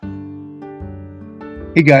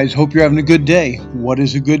Hey guys, hope you're having a good day. What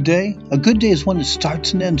is a good day? A good day is one that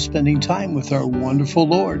starts and ends spending time with our wonderful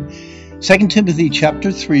Lord. 2 Timothy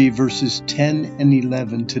chapter 3 verses 10 and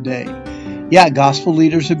 11 today. Yeah, gospel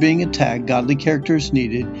leaders are being attacked. Godly character is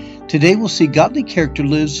needed. Today we'll see godly character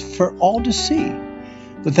lives for all to see.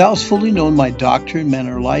 But thou hast fully known my doctrine,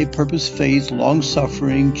 manner of life, purpose, faith,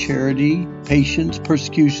 long-suffering, charity, patience,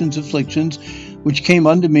 persecutions, afflictions, which came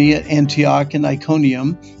unto me at Antioch and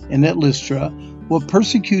Iconium and at Lystra, what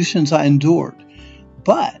persecutions I endured.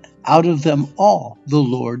 But out of them all the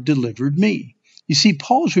Lord delivered me. You see,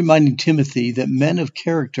 Paul is reminding Timothy that men of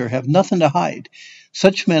character have nothing to hide.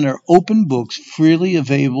 Such men are open books freely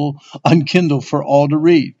available on Kindle for all to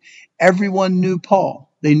read. Everyone knew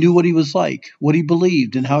Paul. They knew what he was like, what he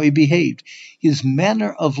believed, and how he behaved. His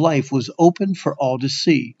manner of life was open for all to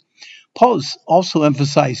see. Paul is also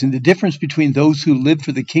emphasizing the difference between those who live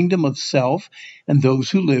for the kingdom of self and those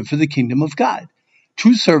who live for the kingdom of God.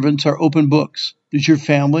 True servants are open books. Does your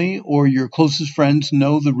family or your closest friends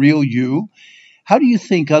know the real you? How do you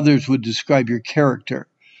think others would describe your character?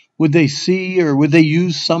 Would they see or would they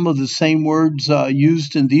use some of the same words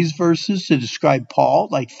used in these verses to describe Paul,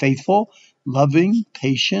 like faithful, loving,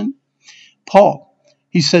 patient? Paul,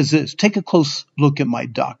 he says this, take a close look at my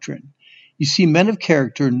doctrine. You see, men of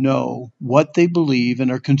character know what they believe and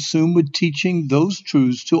are consumed with teaching those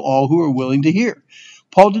truths to all who are willing to hear.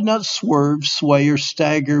 Paul did not swerve, sway, or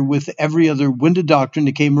stagger with every other wind of doctrine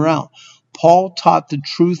that came around. Paul taught the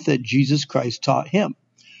truth that Jesus Christ taught him.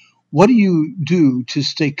 What do you do to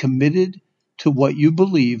stay committed to what you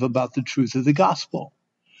believe about the truth of the gospel?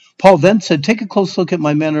 Paul then said, take a close look at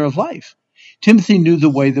my manner of life. Timothy knew the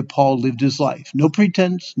way that Paul lived his life. No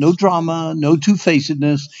pretense, no drama, no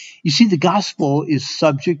two-facedness. You see, the gospel is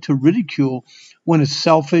subject to ridicule when a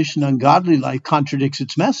selfish and ungodly life contradicts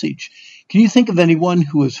its message. Can you think of anyone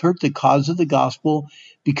who has hurt the cause of the gospel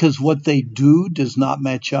because what they do does not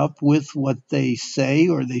match up with what they say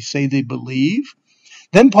or they say they believe?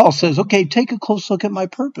 Then Paul says, okay, take a close look at my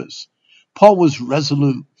purpose. Paul was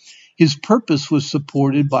resolute. His purpose was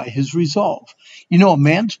supported by his resolve. You know, a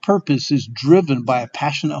man's purpose is driven by a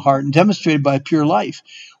passionate heart and demonstrated by a pure life.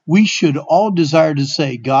 We should all desire to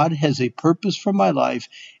say, God has a purpose for my life,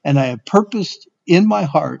 and I have purposed in my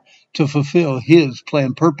heart to fulfill his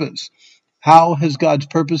planned purpose. How has God's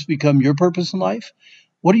purpose become your purpose in life?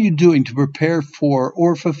 What are you doing to prepare for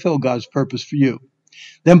or fulfill God's purpose for you?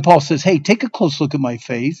 Then Paul says, hey, take a close look at my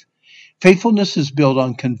faith. Faithfulness is built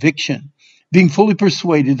on conviction, being fully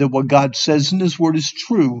persuaded that what God says in his word is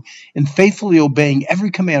true, and faithfully obeying every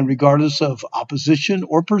command regardless of opposition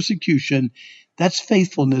or persecution. That's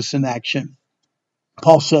faithfulness in action.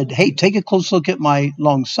 Paul said, hey, take a close look at my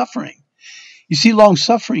long-suffering. You see,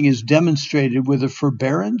 long-suffering is demonstrated with a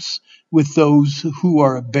forbearance with those who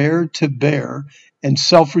are a bear to bear and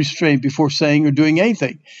self-restraint before saying or doing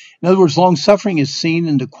anything. In other words, long-suffering is seen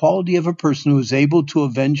in the quality of a person who is able to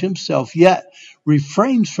avenge himself, yet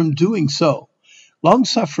refrains from doing so.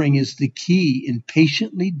 Long-suffering is the key in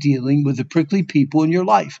patiently dealing with the prickly people in your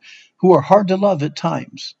life who are hard to love at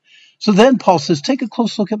times. So then Paul says, take a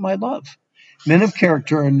close look at my love. Men of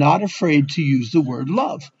character are not afraid to use the word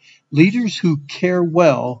love. Leaders who care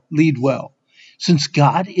well lead well. Since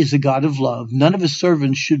God is a God of love, none of his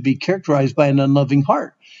servants should be characterized by an unloving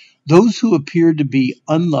heart. Those who appear to be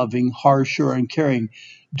unloving, harsh, or uncaring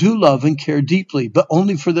do love and care deeply, but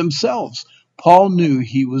only for themselves. Paul knew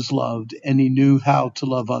he was loved, and he knew how to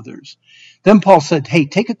love others. Then Paul said, hey,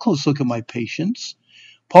 take a close look at my patience.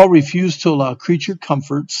 Paul refused to allow creature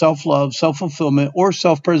comfort, self-love, self-fulfillment, or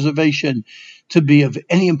self-preservation to be of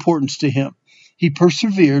any importance to him. He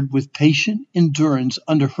persevered with patient endurance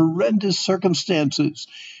under horrendous circumstances.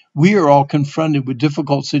 We are all confronted with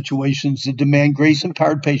difficult situations that demand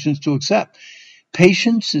grace-empowered patience to accept.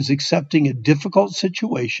 Patience is accepting a difficult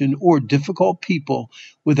situation or difficult people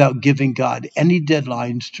without giving God any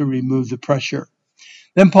deadlines to remove the pressure.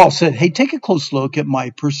 Then Paul said, hey, take a close look at my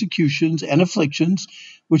persecutions and afflictions,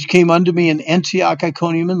 which came unto me in Antioch,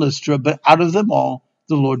 Iconium, and Lystra, but out of them all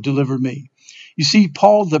the Lord delivered me. You see,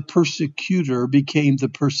 Paul the persecutor became the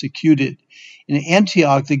persecuted. In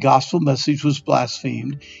Antioch, the gospel message was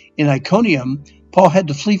blasphemed. In Iconium, Paul had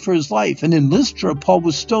to flee for his life. And in Lystra, Paul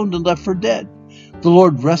was stoned and left for dead. The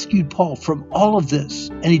Lord rescued Paul from all of this,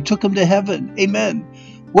 and he took him to heaven. Amen.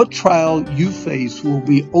 What trial you face will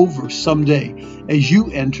be over someday as you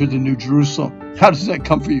enter the New Jerusalem. How does that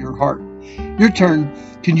comfort your heart? Your turn.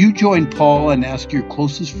 Can you join Paul and ask your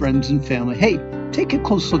closest friends and family, hey, take a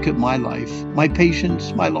close look at my life, my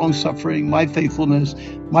patience, my long-suffering, my faithfulness,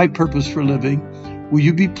 my purpose for living. Will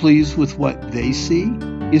you be pleased with what they see?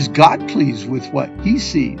 Is God pleased with what he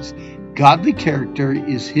sees? Godly character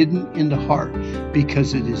is hidden in the heart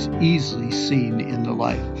because it is easily seen in the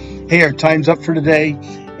life. Hey, our time's up for today,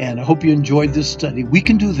 and I hope you enjoyed this study. We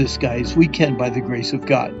can do this, guys. We can by the grace of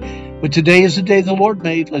God. But today is the day the Lord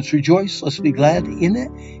made. Let's rejoice. Let's be glad in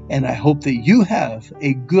it. And I hope that you have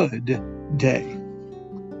a good day.